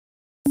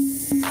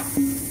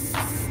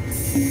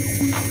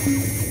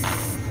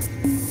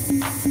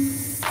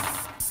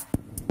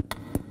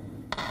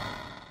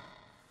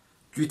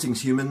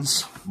Greetings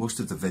humans, most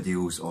of the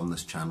videos on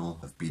this channel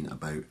have been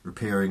about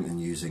repairing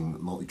and using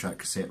multi-track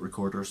cassette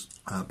recorders,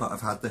 but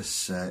I've had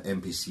this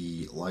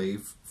MPC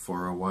live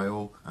for a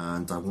while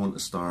and I want to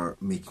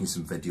start making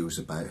some videos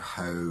about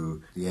how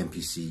the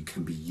MPC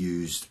can be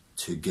used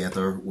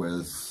together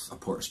with a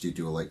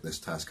Portastudio like this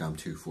Tascam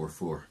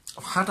 244.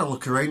 I've had a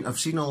look around,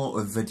 I've seen a lot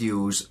of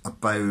videos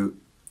about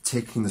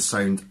taking the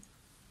sound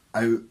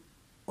out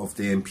of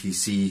the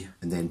MPC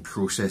and then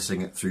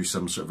processing it through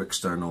some sort of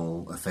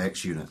external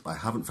effects unit. I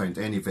haven't found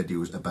any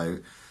videos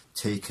about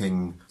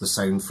taking the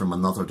sound from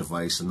another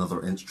device,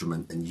 another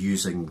instrument, and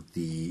using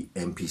the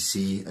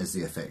MPC as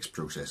the effects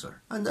processor.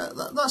 And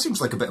that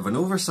seems like a bit of an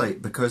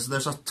oversight because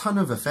there's a ton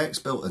of effects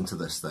built into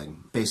this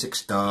thing. Basic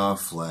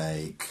stuff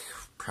like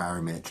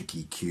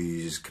parametric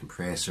EQs,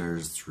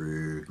 compressors,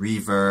 through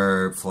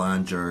reverb,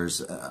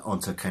 flangers,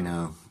 onto kind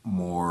of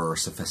more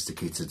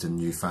sophisticated and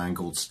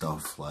newfangled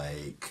stuff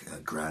like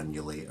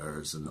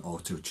granulators and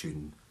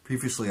auto-tune.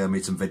 Previously I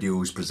made some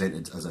videos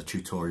presented as a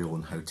tutorial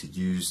on how to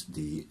use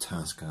the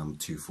Tascam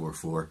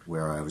 244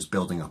 where I was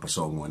building up a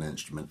song one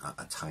instrument at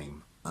a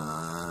time.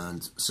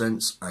 And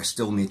since I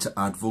still need to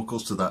add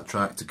vocals to that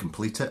track to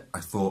complete it, I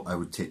thought I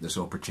would take this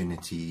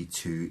opportunity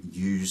to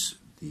use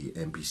the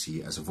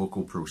MPC as a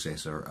vocal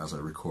processor as I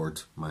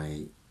record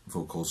my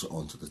vocals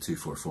onto the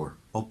 244.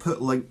 I'll put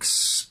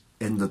links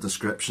in the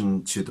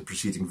description to the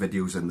preceding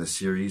videos in this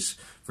series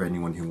for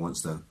anyone who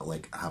wants to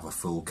have a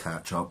full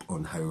catch up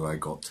on how I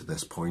got to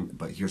this point,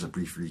 but here's a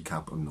brief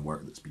recap on the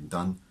work that's been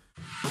done.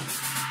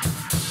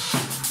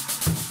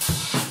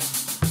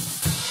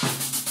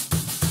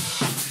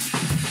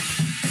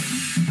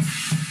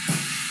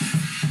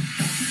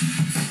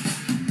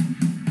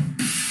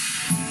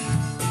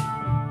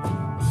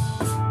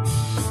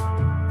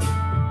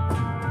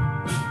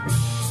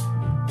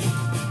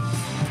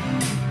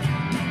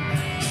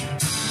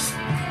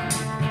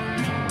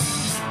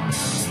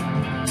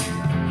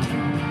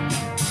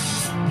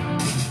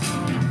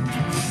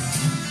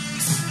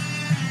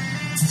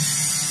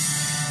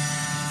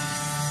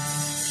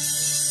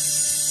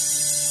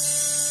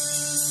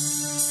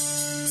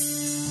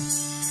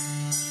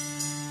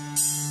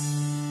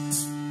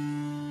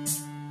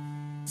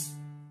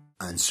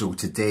 And so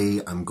today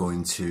I'm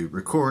going to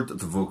record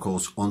the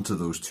vocals onto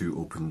those two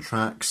open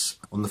tracks.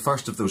 On the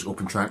first of those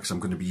open tracks I'm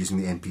going to be using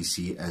the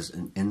MPC as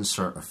an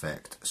insert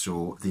effect.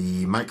 So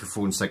the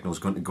microphone signal is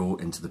going to go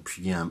into the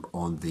preamp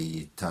on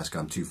the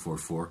Tascam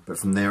 244, but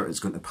from there it's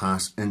going to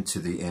pass into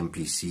the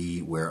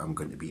MPC where I'm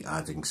going to be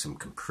adding some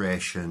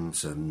compression,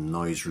 some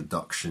noise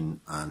reduction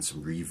and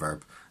some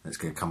reverb. And it's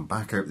going to come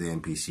back out of the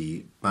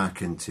MPC,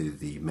 back into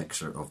the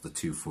mixer of the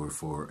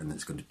 244, and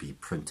it's going to be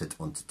printed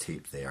onto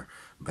tape there.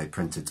 By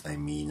printed I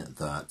mean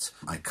that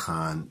I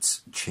can't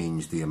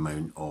change the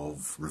amount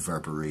of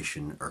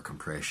reverberation or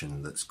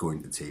compression that's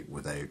going to tape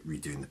without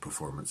redoing the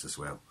performance as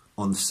well.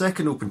 On the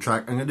second open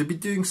track I'm going to be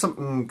doing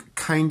something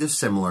kind of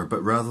similar,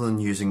 but rather than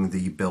using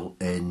the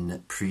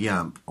built-in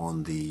preamp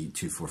on the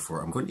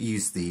 244 I'm going to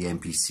use the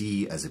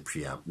MPC as a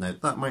preamp. Now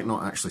that might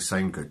not actually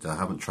sound good, I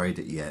haven't tried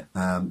it yet.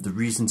 The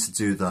reason to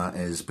do that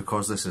is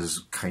because this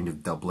is kind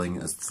of doubling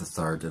as the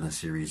third in a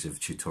series of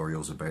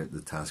tutorials about the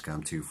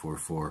Tascam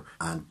 244,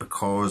 and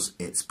because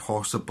it's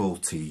possible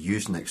to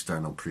use an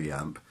external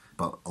preamp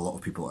but a lot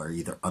of people are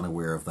either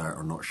unaware of that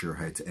or not sure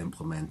how to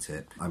implement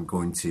it. I'm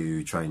going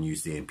to try and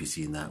use the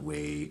MPC in that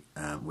way,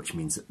 which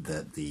means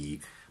that the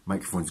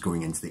microphone's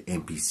going into the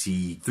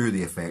MPC through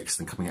the effects,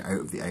 then coming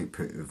out of the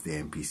output of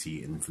the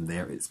MPC, and from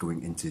there it's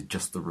going into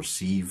just the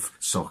receive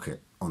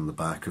socket on the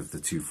back of the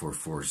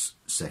 244's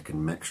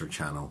second mixer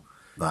channel.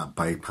 That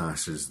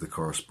bypasses the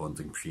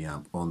corresponding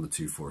preamp on the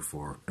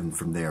 244, and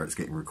from there it's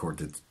getting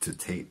recorded to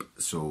tape.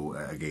 So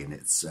again,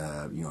 it's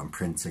I'm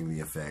printing the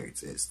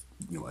effect. It's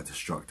a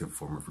destructive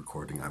form of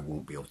recording. I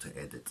won't be able to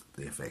edit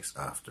the effects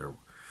after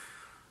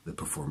the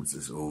performance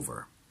is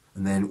over.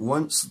 And then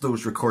once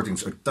those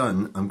recordings are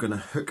done, I'm going to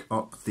hook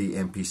up the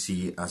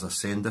MPC as a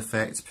send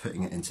effect,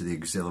 putting it into the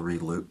auxiliary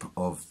loop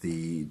of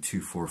the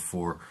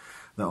 244.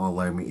 That will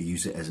allow me to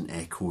use it as an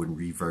echo and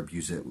reverb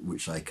unit,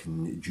 which I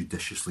can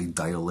judiciously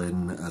dial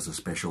in as a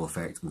special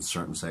effect in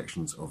certain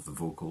sections of the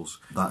vocals.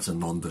 That's a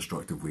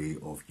non-destructive way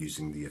of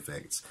using the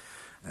effects.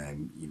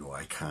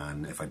 I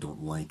can, if I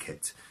don't like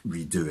it,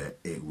 redo it.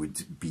 It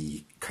would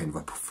be kind of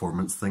a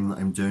performance thing that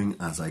I'm doing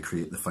as I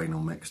create the final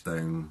mix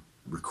down,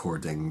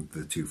 recording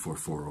the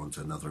 244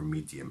 onto another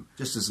medium.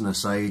 Just as an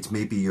aside,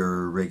 maybe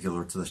you're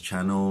regular to this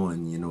channel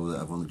and you know that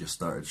I've only just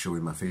started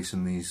showing my face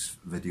in these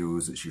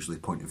videos. It's usually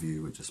point of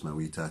view with just my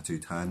wee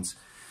tattooed hands,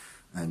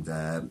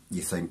 and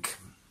you think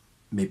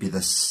maybe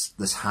this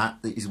hat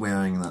that he's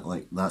wearing,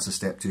 that's a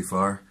step too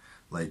far.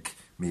 Like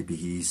maybe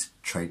he's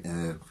trying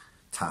to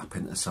tap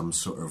into some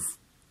sort of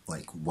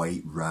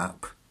white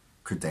rap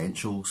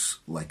credentials,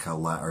 like a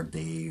latter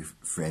day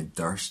Fred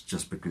Durst,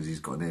 just because he's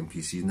got an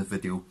MPC in the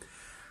video.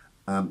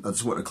 I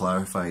just want to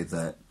clarify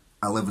that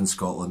I live in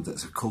Scotland.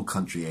 It's a cold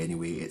country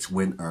anyway, it's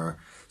winter,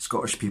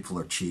 Scottish people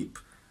are cheap.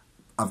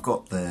 I've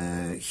got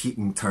the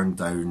heating turned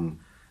down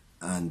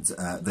and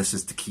this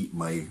is to keep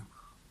my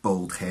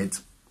bald head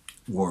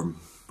warm.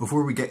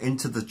 Before we get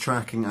into the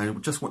tracking, I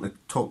just want to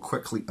talk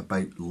quickly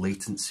about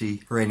latency.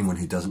 For anyone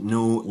who doesn't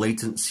know,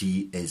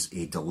 latency is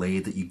a delay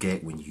that you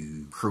get when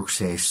you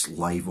process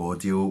live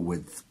audio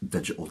with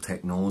digital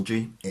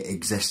technology. It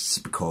exists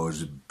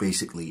because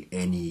basically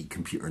any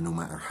computer, no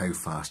matter how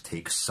fast,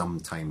 takes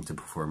some time to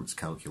perform its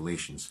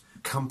calculations.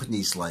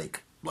 Companies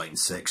like Line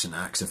 6 and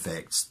Axe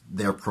Effects,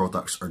 their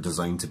products are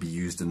designed to be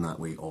used in that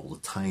way all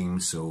the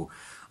time, so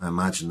I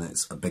imagine that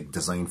it's a big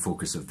design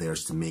focus of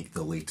theirs to make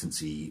the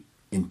latency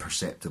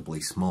imperceptibly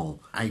small.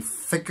 I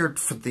figured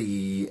for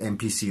the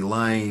MPC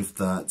Live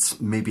that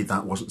maybe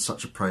that wasn't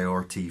such a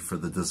priority for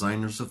the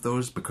designers of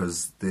those,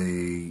 because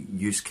the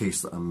use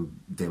case that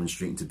I'm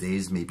demonstrating today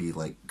is maybe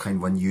like kind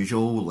of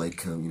unusual,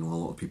 like you know, a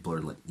lot of people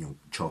are like, you know,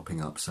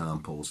 chopping up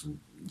samples and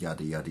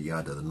yada yada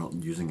yada. They're not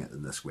using it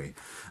in this way,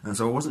 and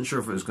so I wasn't sure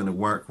if it was going to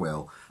work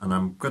well. And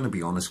I'm going to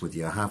be honest with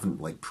you, I haven't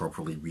like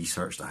properly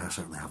researched. I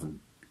certainly haven't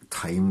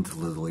timed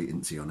the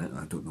latency on it.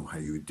 I don't know how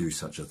you would do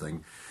such a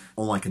thing.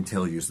 All I can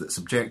tell you is that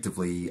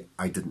subjectively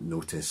I didn't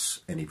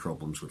notice any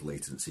problems with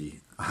latency.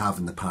 I have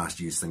in the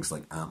past used things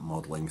like amp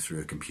modelling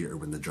through a computer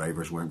when the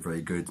drivers weren't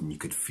very good and you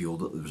could feel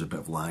that there was a bit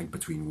of lag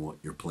between what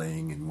you're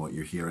playing and what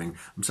you're hearing.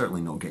 I'm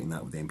certainly not getting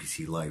that with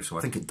MPC Live, so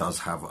I think it does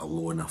have a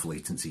low enough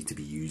latency to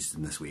be used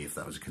in this way if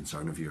that was a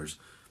concern of yours.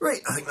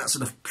 Right, I think that's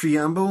enough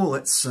preamble.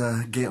 Let's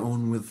get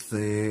on with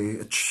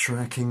the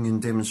tracking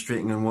and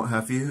demonstrating and what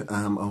have you.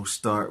 I'll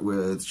start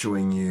with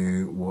showing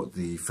you what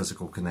the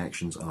physical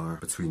connections are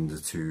between the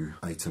two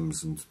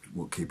items and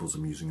what cables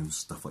I'm using and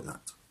stuff like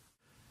that.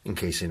 In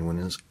case anyone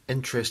is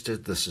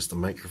interested, this is the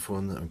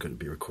microphone that I'm going to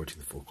be recording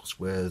the vocals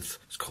with.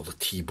 It's called a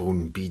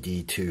T-Bone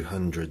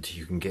BD200.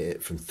 You can get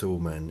it from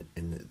Thomann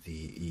in the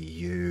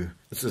EU.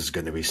 This is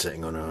going to be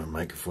sitting on a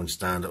microphone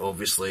stand,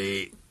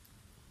 obviously.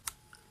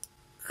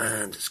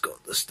 And it's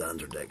got the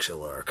standard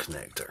XLR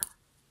connector.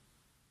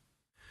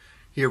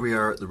 Here we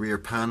are at the rear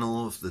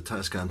panel of the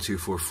Tascam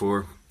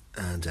 244,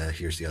 and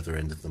here's the other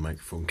end of the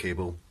microphone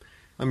cable.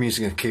 I'm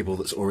using a cable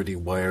that's already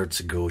wired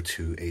to go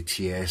to a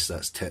TS,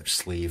 that's tip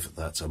sleeve,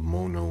 that's a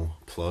mono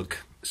plug.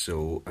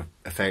 So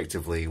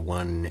effectively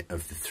one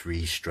of the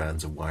three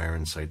strands of wire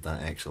inside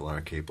that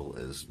XLR cable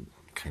is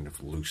kind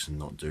of loose and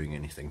not doing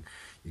anything.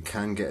 You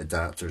can get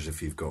adapters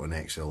if you've got an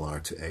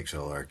XLR to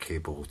XLR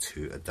cable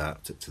to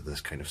adapt it to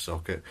this kind of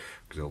socket,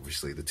 because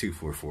obviously the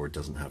 244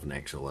 doesn't have an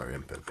XLR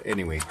input. But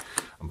anyway,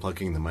 I'm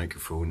plugging the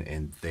microphone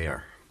in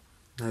there.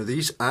 Now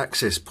these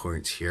access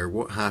points here,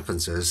 what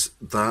happens is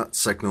that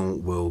signal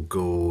will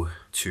go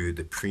to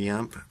the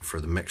preamp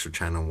for the mixer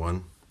channel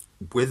 1.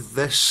 With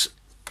this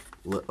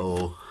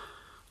little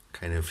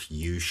kind of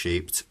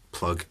U-shaped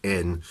plug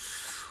in,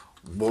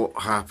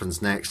 what happens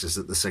next is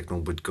that the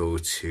signal would go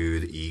to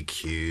the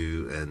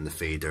EQ and the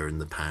fader and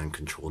the pan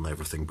control and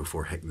everything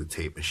before hitting the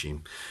tape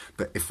machine.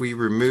 But if we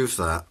remove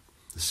that,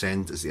 the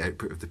send is the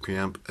output of the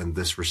preamp and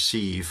this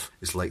receive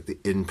is like the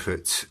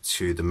input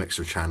to the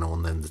mixer channel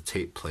and then the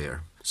tape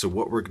player. So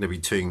what we're going to be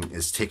doing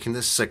is taking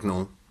this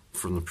signal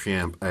from the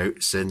preamp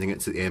out, sending it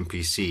to the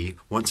MPC.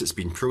 Once it's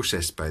been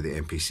processed by the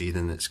MPC,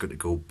 then it's going to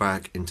go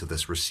back into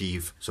this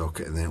receive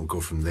socket and then it'll go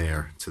from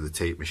there to the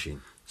tape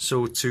machine.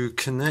 So to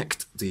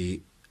connect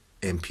the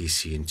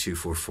MPC in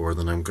 244,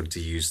 then I'm going to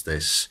use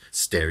this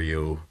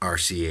stereo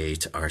RCA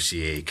to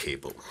RCA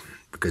cable,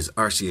 because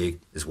RCA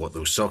is what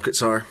those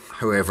sockets are.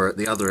 However, at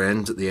the other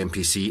end, at the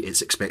MPC,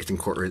 it's expecting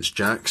 1/4"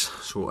 jacks.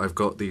 So I've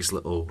got these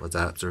little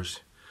adapters,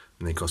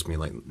 and they cost me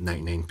like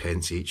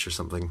 99p each or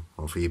something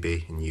off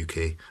eBay in the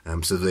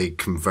UK. So they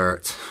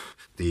convert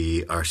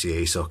the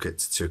RCA socket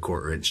to a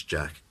 1/4"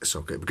 jack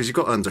socket, because you've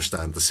got to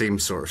understand the same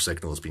sort of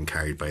signal is being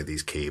carried by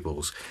these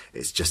cables,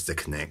 it's just the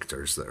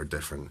connectors that are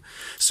different.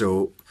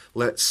 So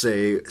let's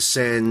say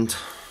send,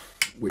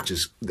 which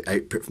is the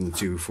output from the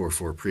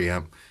 244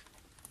 preamp,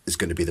 is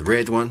going to be the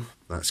red one.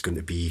 That's going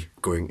to be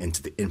going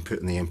into the input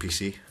in the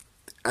MPC.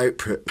 The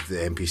output of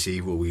the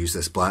MPC, we'll use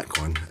this black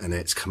one, and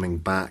it's coming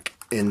back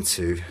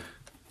into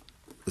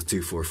the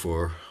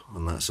 244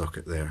 on that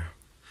socket there.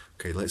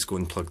 Okay, let's go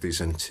and plug these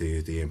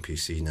into the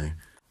MPC now.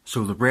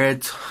 So the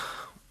red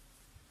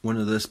one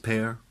of this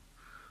pair,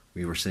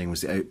 we were saying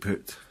was the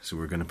output, so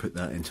we're going to put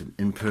that into an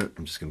input.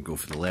 I'm just going to go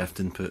for the left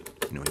input.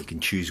 You know, you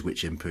can choose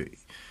which input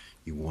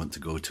you want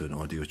to go to an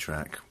audio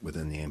track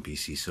within the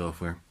MPC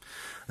software.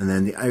 And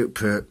then the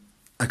output,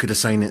 I could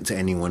assign it to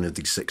any one of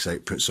these 6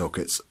 output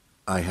sockets.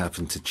 I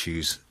happen to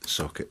choose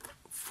socket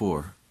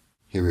 4.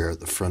 Here we are at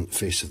the front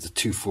face of the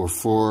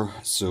 244,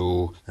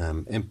 so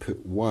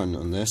input 1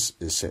 on this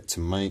is set to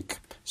mic,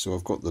 so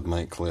I've got the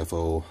mic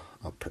level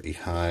up pretty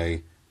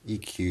high,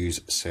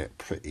 EQs set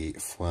pretty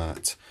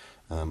flat,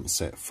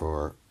 set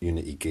for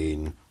unity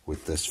gain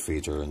with this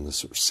fader in the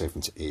sort of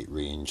 7 to 8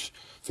 range.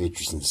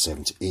 Fader's in the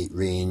 7 to 8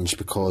 range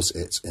because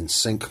it's in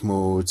sync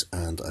mode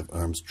and I've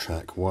armed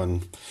track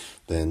 1.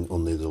 Then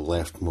only the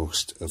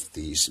leftmost of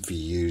these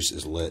VUs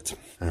is lit.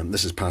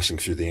 This is passing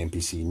through the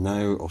MPC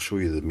now. I'll show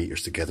you the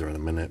meters together in a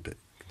minute, but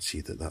you can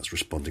see that that's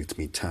responding to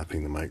me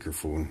tapping the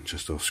microphone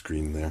just off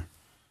screen there.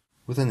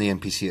 Within the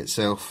MPC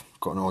itself, I've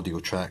got an audio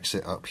track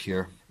set up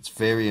here. It's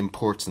very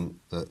important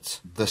that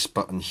this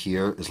button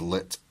here is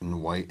lit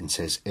in white and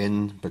says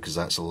in, because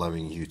that's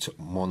allowing you to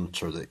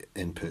monitor the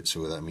input,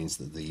 so that means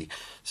that the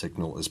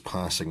signal is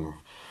passing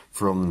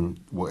from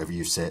whatever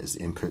you've set as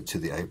the input to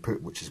the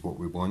output, which is what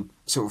we want.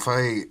 So if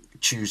I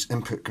choose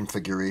input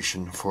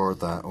configuration for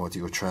that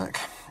audio track,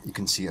 you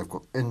can see I've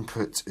got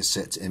input is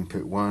set to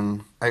input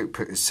 1,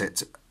 output is set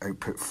to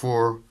output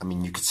 4. I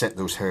mean, you could set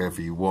those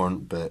however you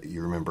want, but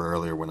you remember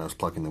earlier when I was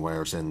plugging the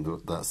wires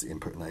in, that's the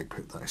input and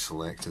output that I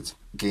selected.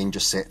 Gain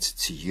just set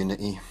to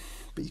unity,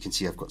 but you can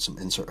see I've got some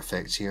insert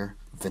effects here.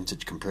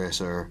 Vintage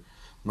compressor,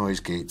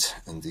 noise gate,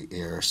 and the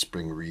air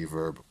spring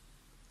reverb.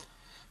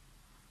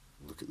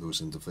 Look at those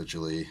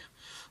individually.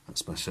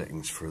 That's my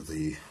settings for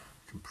the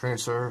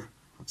compressor.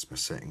 That's my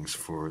settings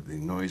for the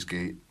noise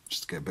gate,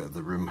 just to get a bit of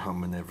the room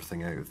hum and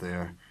everything out of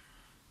there.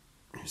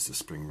 Here's the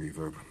spring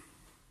reverb.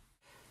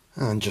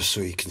 And just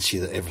so you can see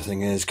that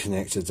everything is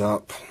connected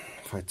up,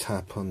 if I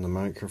tap on the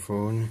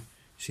microphone,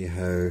 see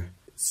how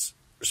it's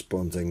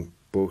responding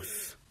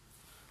both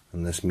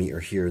on this meter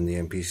here in the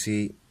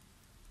MPC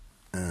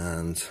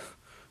and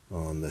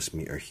on this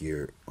meter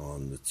here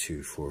on the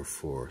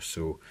 244.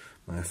 So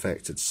my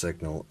affected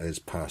signal is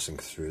passing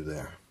through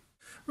there.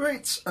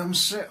 Right, I'm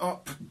set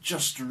up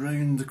just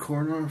around the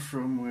corner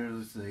from where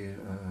the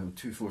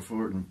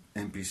 244 and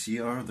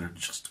MPC are. They're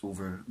just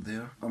over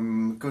there.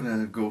 I'm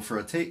gonna go for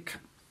a take.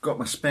 Got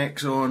my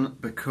specs on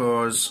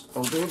because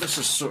although this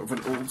is sort of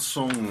an old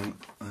song,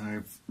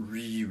 I've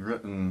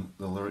rewritten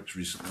the lyrics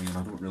recently and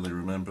I don't really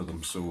remember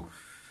them, so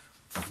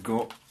I've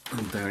got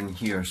them down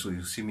here, so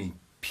you'll see me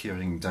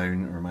peering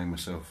down to remind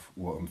myself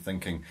what I'm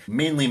thinking.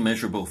 Mainly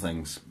miserable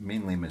things,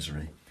 mainly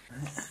misery.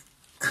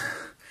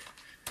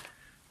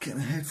 Get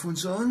my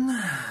headphones on,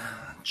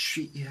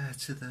 treat you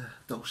to the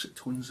dulcet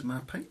tones of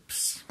my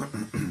pipes.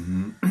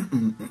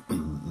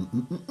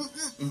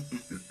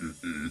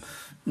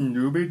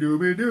 Dooby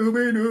dooby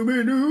dooby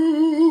dooby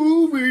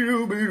dooby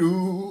dooby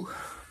doo.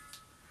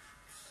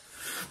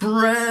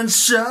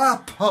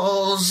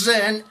 Principles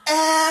and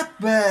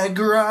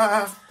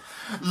epigraph,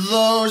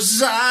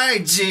 those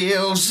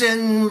ideals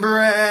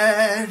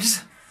inbred,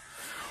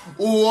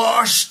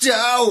 washed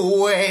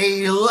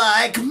away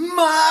like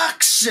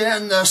marks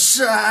in the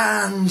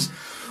sand.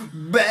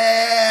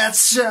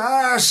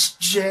 Better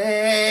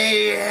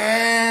stay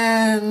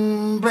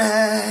in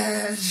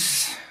bed.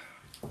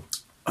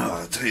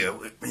 Oh, I tell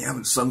you, we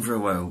haven't sung for a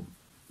while.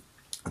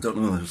 I don't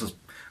know, there's this,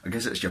 I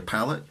guess it's your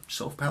palate,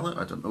 soft palate,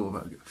 I don't know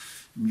about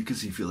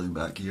mucusy feeling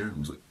back here. I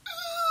was like,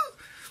 ah!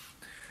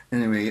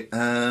 Anyway,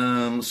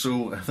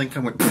 so I think I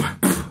went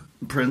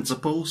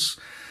principles.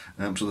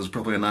 So there's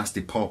probably a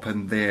nasty pop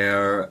in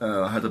there.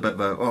 I had a bit of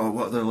a, oh,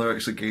 what are the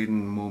lyrics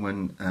again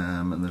moment,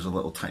 and there's a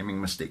little timing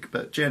mistake,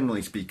 but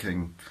generally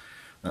speaking,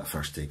 that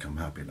first take I'm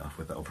happy enough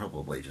with it. I'll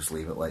probably just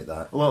leave it like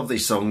that. A lot of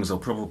these songs I'll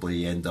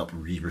probably end up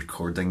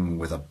re-recording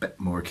with a bit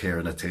more care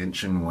and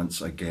attention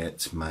once I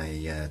get my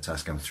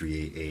Tascam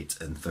 388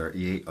 and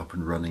 38 up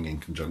and running in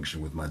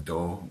conjunction with my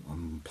DAW.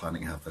 I'm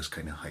planning to have this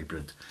kind of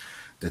hybrid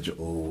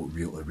digital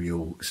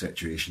reel-to-reel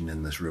situation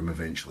in this room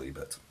eventually,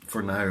 but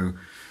for now,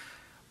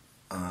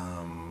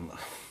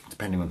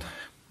 depending on,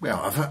 well,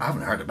 I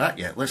haven't heard it back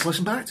yet. Let's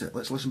listen back to it.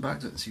 Let's listen back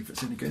to it and see if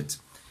it's any good.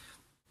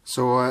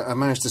 So I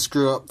managed to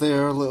screw up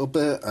there a little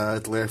bit.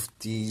 I'd left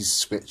these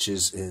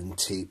switches in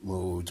tape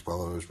mode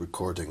while I was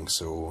recording,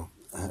 so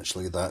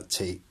actually that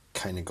take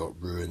kind of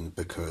got ruined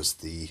because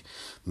the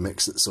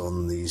mix that's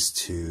on these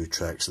two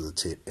tracks of the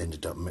tape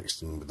ended up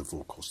mixed in with the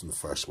vocals in the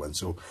first one.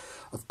 So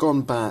I've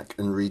gone back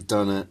and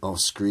redone it off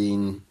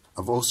screen.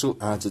 I've also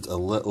added a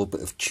little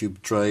bit of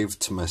tube drive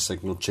to my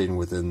signal chain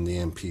within the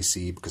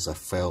MPC because I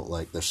felt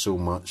like there's so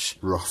much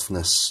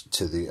roughness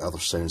to the other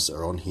sounds that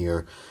are on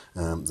here.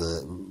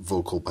 The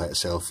vocal by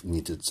itself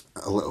needed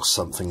a little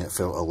something. It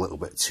felt a little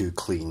bit too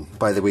clean.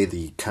 By the way,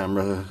 the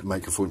camera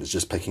microphone is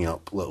just picking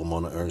up little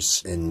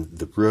monitors in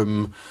the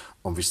room.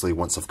 Obviously,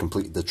 once I've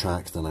completed the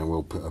track, then I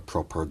will put a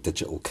proper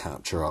digital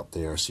capture up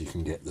there so you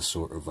can get the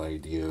sort of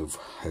idea of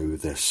how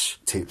this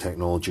tape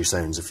technology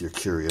sounds if you're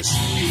curious.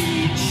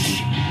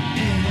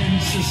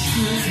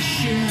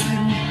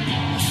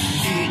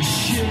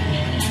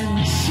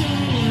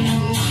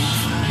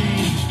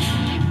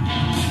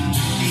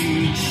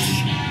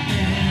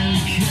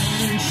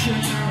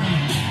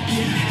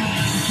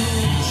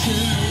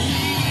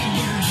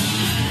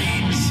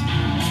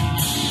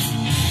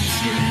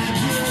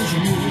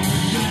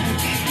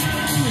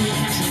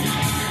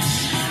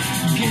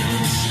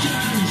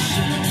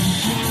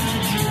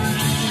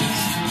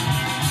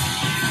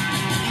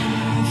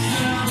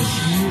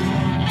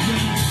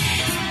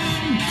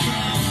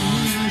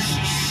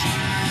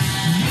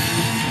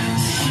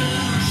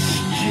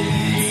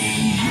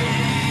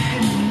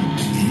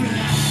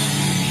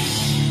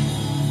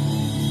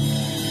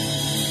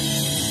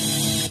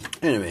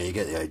 Anyway, you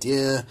get the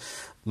idea.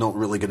 Not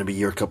really going to be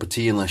your cup of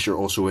tea unless you're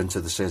also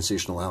into the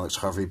sensational Alex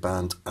Harvey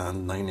Band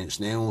and 9 Inch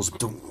Nails.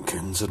 Don't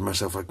consider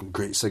myself a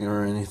great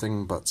singer or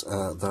anything, but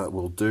that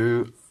will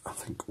do. I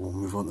think we'll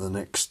move on to the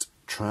next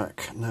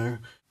track now.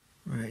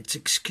 Right,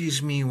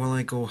 excuse me while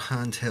I go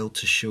handheld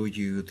to show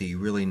you the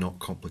really not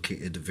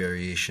complicated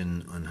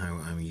variation on how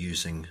I'm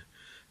using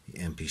the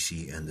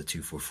MPC and the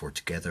 244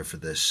 together for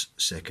this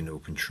second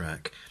open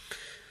track.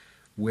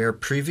 Where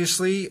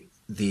previously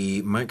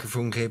the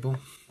microphone cable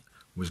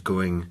was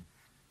going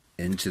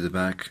into the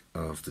back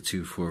of the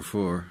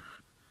 244,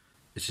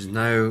 it is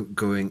now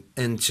going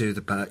into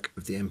the back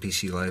of the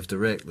MPC Live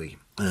directly.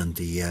 And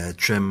the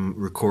trim,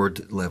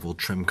 record level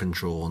trim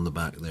control on the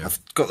back there, I've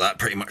got that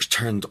pretty much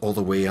turned all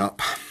the way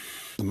up.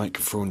 The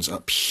microphone's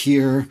up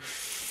here,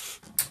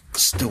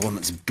 still on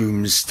its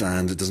boom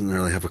stand. It doesn't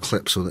really have a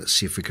clip, so let's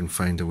see if we can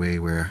find a way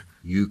where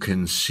you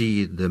can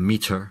see the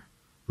meter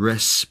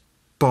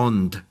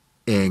responding.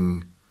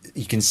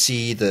 You can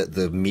see that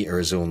the meter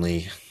is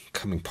only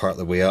coming part of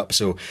the way up,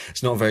 so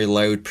it's not a very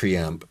loud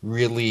preamp.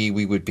 Really,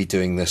 we would be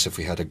doing this if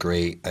we had a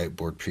great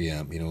outboard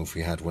preamp, you know, if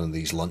we had one of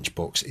these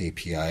lunchbox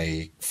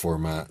API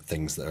format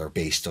things that are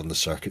based on the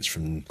circuits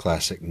from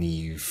classic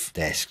Neve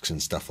desks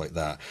and stuff like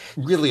that.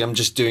 Really, I'm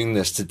just doing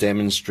this to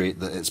demonstrate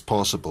that it's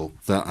possible,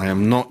 that I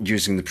am not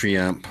using the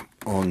preamp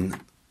on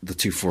the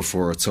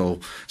 244 at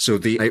all. So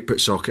the output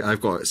socket,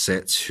 I've got it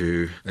set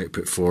to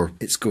output 4.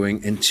 It's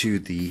going into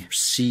the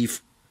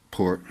receive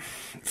port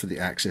for the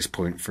access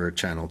point for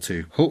channel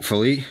 2.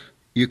 Hopefully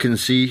you can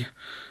see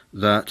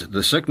that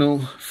the signal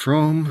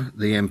from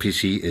the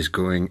MPC is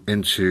going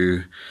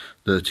into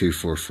the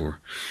 244.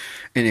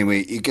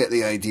 Anyway, you get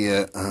the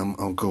idea.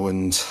 I'll go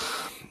and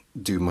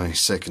do my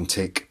second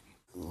take.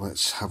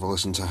 Let's have a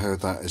listen to how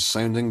that is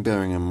sounding,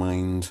 bearing in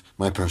mind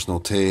my personal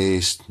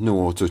taste, no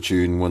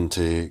auto-tune, one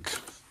take.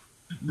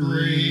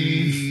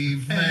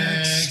 Brief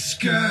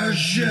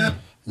excursion.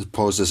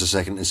 Pause this a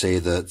second to say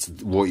that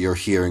what you're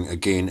hearing,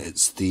 again,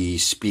 it's the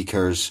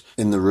speakers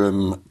in the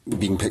room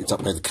being picked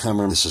up by the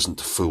camera. This isn't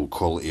full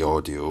quality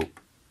audio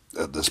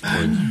at this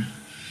point.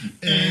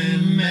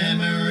 In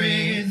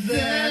memory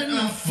then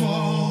I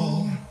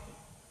fall.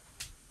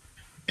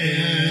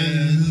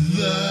 In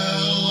the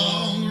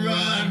long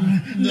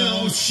run,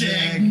 no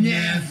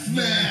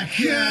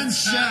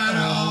significance at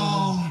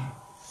all.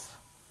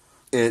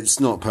 It's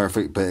not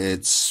perfect, but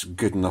it's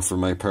good enough for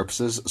my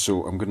purposes,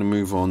 so I'm going to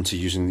move on to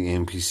using the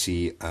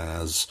MPC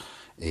as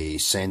a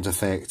send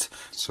effect,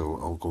 so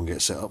I'll go and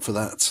get set up for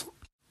that.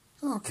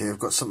 Okay, I've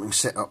got something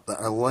set up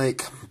that I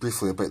like.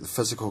 Briefly about the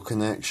physical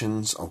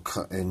connections, I'll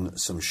cut in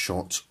some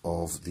shots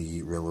of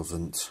the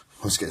relevant,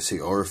 I was going to say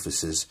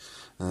orifices,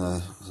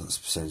 that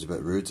sounds a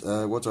bit rude.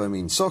 What do I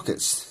mean?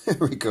 Sockets!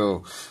 There we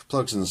go,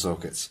 plugs and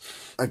sockets.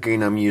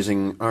 Again, I'm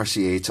using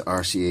RCA to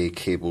RCA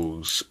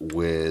cables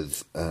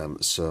with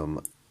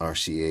some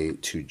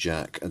RCA to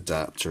jack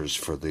adapters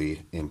for the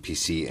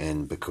MPC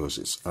end, because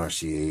it's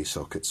RCA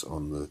sockets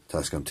on the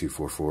Tascam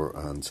 244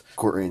 and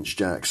 1/4 inch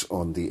jacks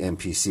on the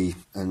MPC.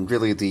 And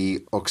really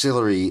the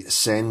auxiliary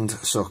send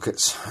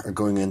sockets are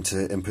going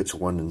into inputs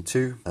 1 and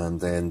 2, and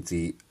then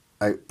the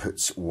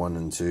outputs 1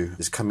 and 2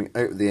 is coming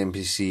out of the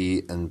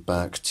MPC and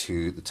back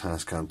to the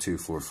Tascam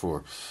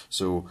 244.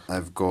 So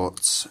I've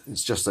got,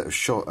 it's just out of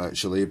shot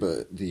actually,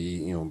 but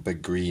the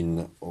big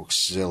green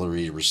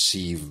auxiliary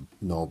receive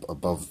knob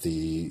above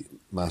the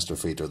master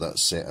fader,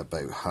 that's set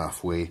about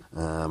halfway,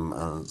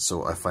 and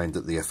so I find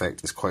that the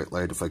effect is quite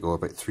loud if I go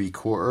about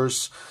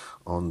 3/4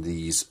 on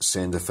these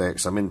send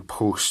effects. I'm in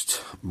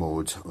post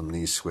mode on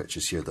these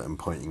switches here that I'm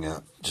pointing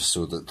at, just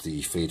so that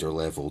the fader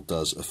level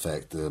does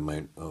affect the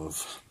amount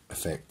of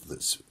effect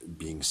that's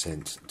being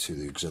sent to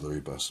the auxiliary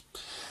bus.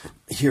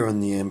 Here on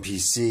the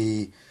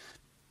MPC,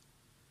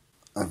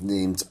 I've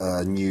named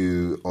a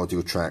new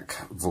audio track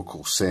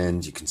vocal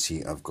send. You can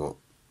see I've got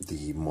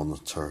the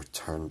monitor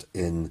turned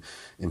in.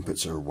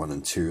 Inputs are 1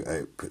 and 2,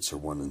 outputs are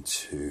 1 and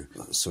 2.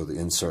 So the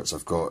inserts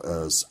I've got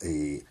as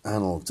a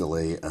analog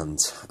delay and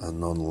a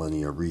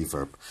non-linear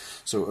reverb.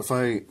 So if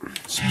I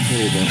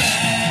play this,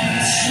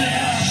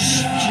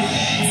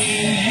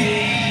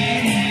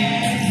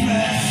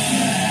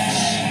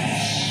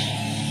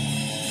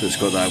 so it's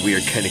got that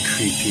weird kind of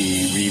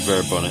creepy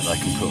reverb on it that I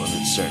can put on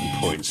at certain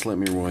points. Let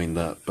me rewind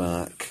that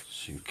back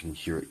so you can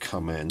hear it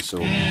come in.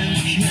 So I'll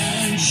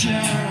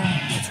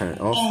turn it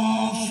off.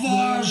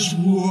 Authors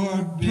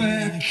would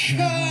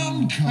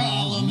become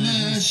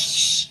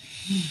columnists.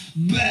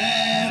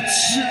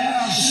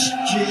 Better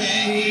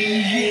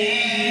stay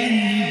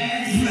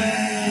in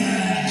bed.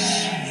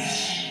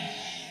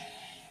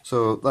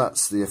 So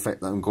that's the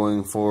effect that I'm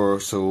going for.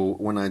 So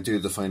when I do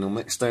the final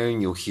mix down,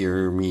 you'll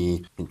hear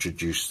me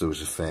introduce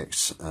those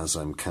effects as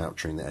I'm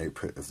capturing the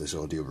output of this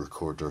audio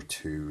recorder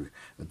to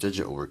a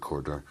digital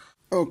recorder.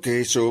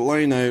 Okay, so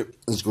line out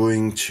is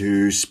going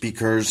to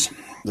speakers.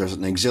 There's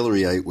an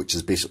auxiliary out, which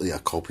is basically a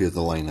copy of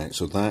the line out.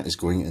 So that is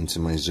going into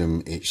my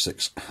Zoom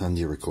H6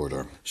 handy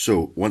recorder.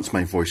 So once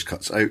my voice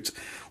cuts out,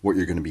 what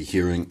you're going to be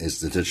hearing is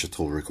the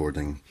digital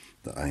recording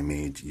that I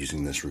made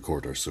using this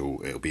recorder.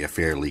 So it'll be a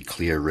fairly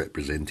clear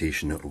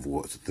representation of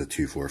what the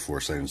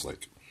 244 sounds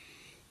like.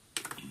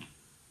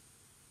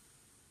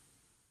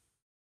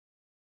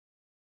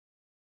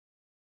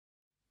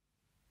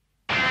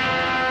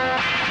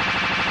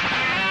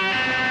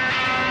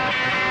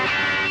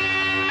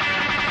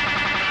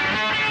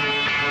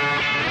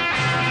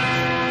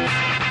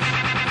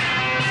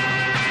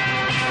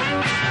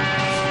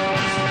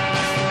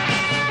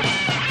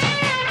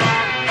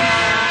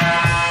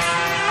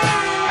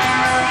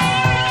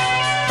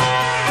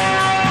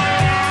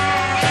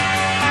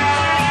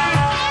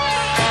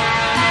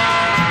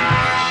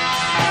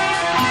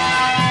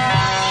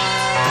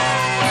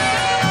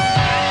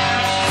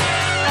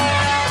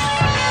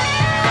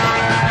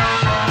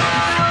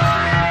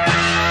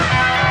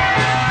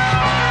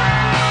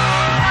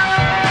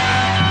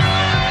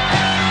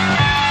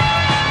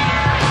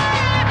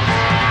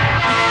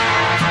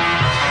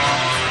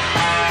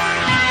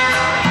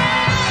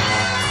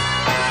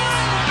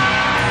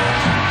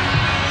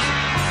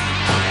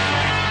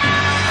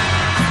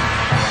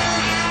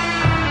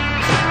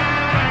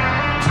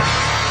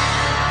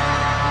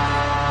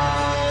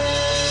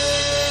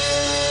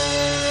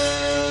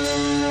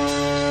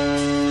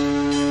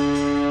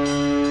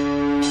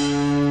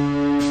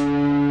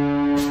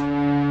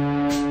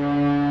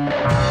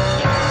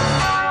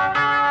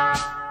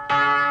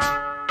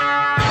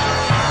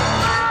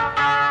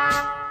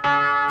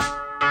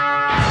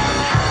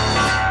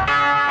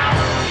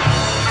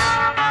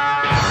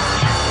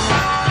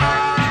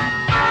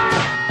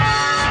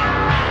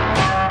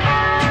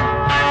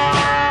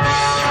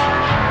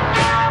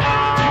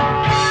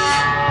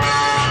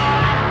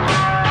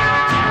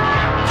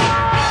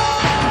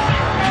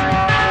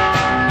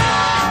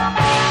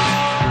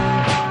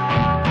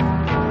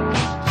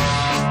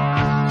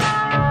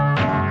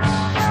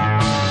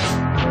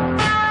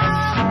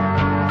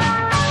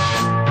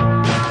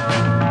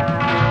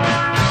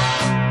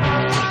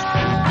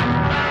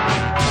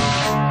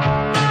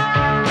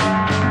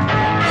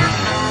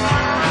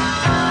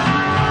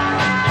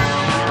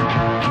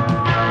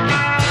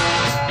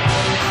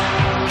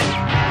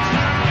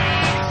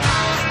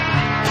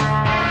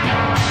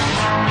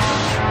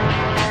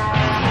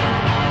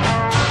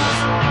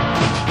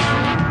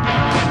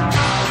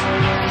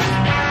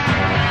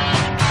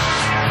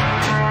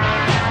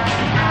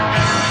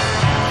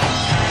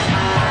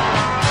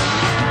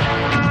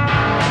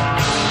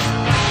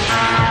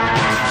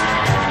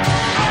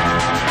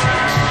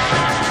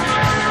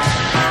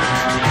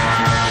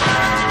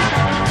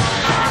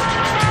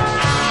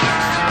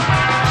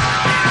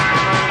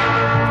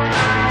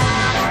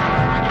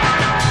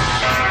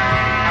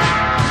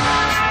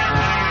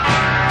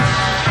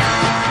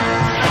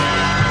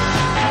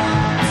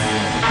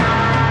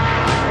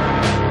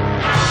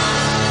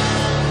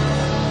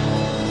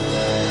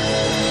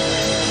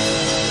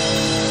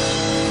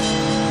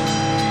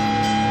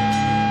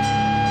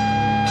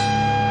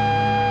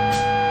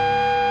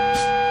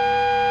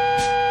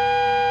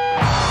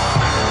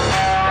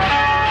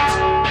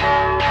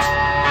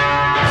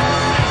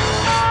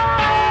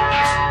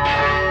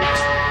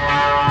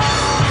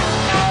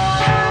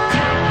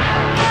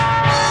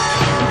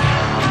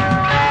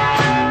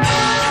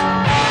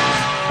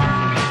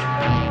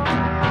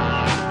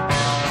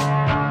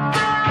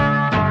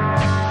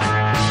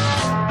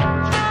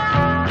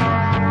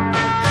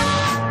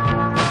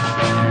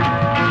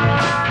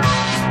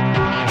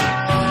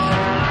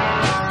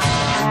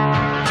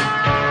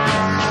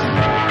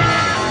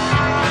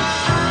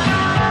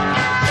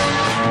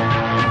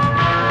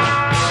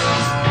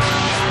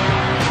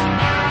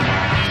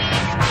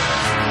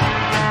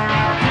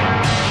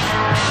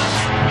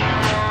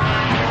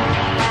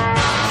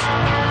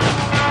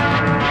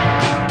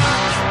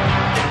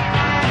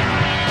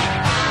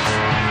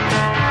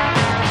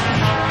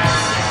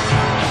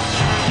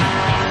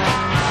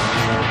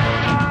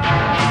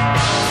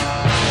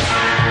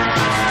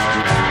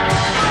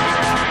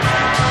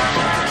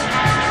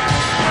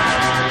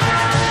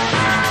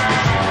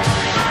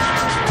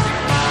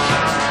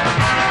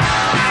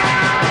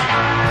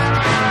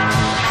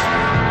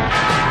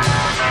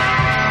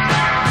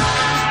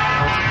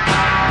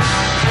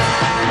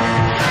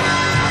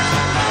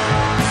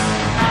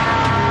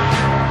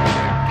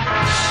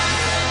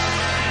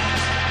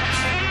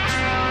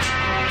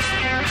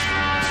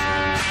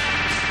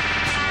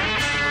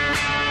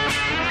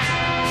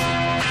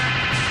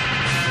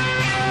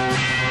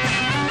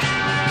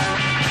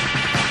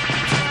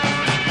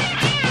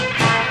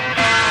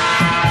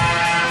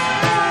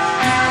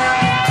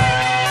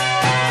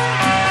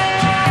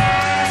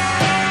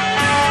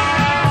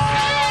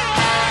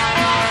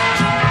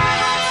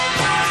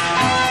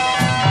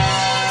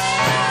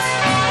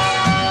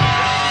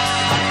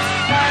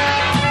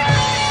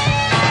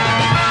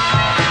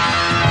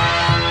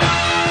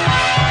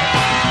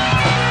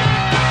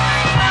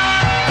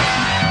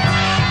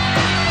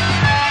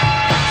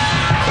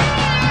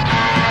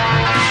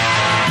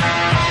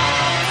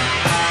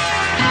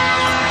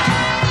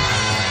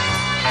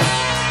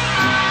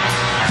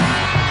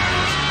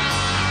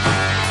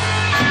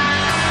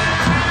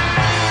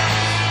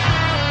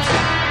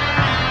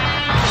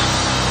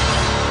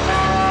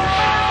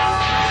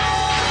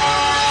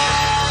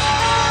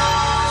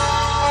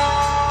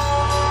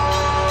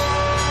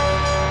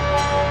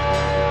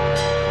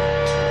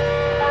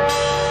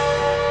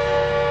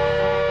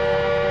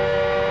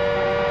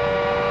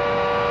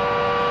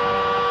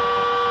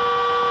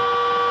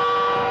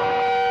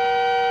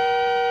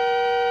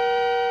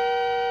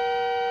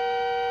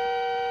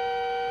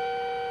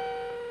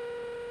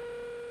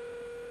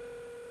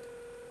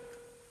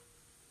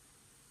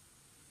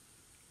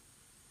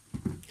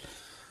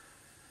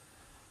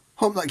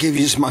 Hope that gave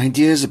you some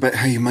ideas about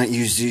how you might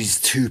use these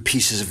two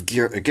pieces of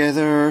gear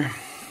together,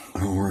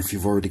 or if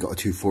you've already got a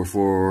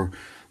 244,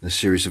 this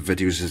series of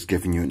videos has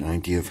given you an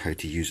idea of how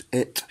to use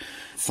it.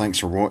 Thanks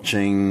for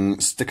watching.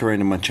 Stick around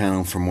on my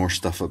channel for more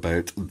stuff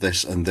about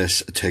this and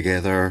this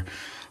together,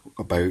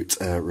 about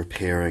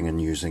repairing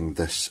and using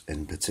this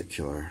in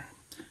particular.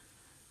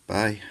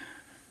 Bye.